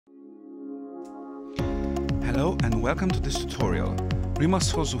Hello and welcome to this tutorial.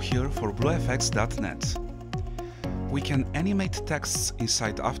 Rimas Hozu here for bluefx.net. We can animate texts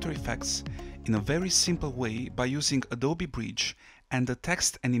inside After Effects in a very simple way by using Adobe Bridge and the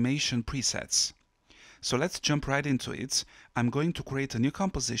text animation presets. So let's jump right into it. I'm going to create a new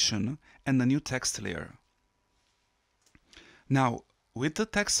composition and a new text layer. Now, with the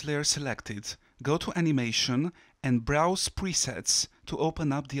text layer selected, go to Animation and browse Presets to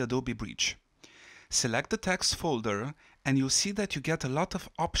open up the Adobe Bridge. Select the text folder and you'll see that you get a lot of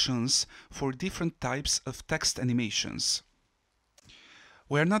options for different types of text animations.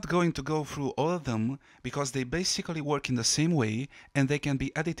 We're not going to go through all of them because they basically work in the same way and they can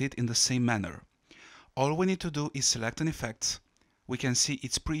be edited in the same manner. All we need to do is select an effect. We can see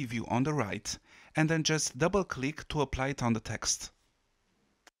its preview on the right and then just double click to apply it on the text.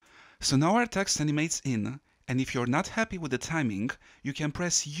 So now our text animates in, and if you're not happy with the timing, you can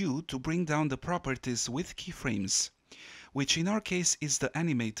press U to bring down the properties with keyframes, which in our case is the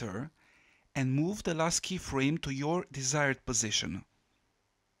animator, and move the last keyframe to your desired position.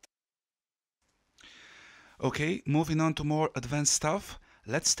 Okay, moving on to more advanced stuff,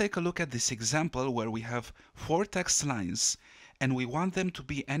 let's take a look at this example where we have 4 text lines and we want them to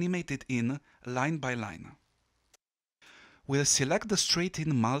be animated in line by line. We'll select the Straight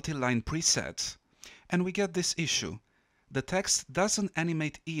In Multi-Line preset and we get this issue. The text doesn't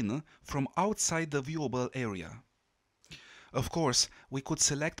animate in from outside the viewable area. Of course, we could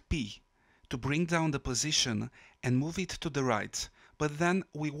select P to bring down the position and move it to the right, but then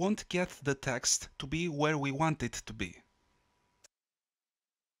we won't get the text to be where we want it to be.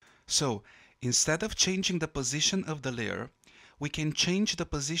 So, instead of changing the position of the layer, we can change the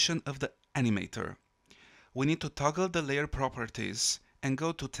position of the animator. We need to toggle the layer properties and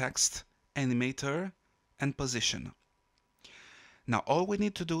go to Text, Animator, and Position. Now all we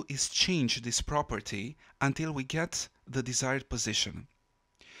need to do is change this property until we get the desired position.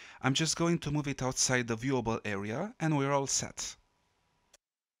 I'm just going to move it outside the viewable area and we're all set.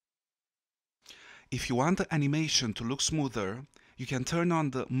 If you want the animation to look smoother, you can turn on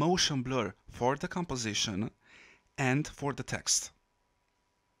the motion blur for the composition and for the text.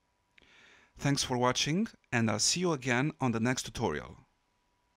 Thanks for watching, and I'll see you again on the next tutorial.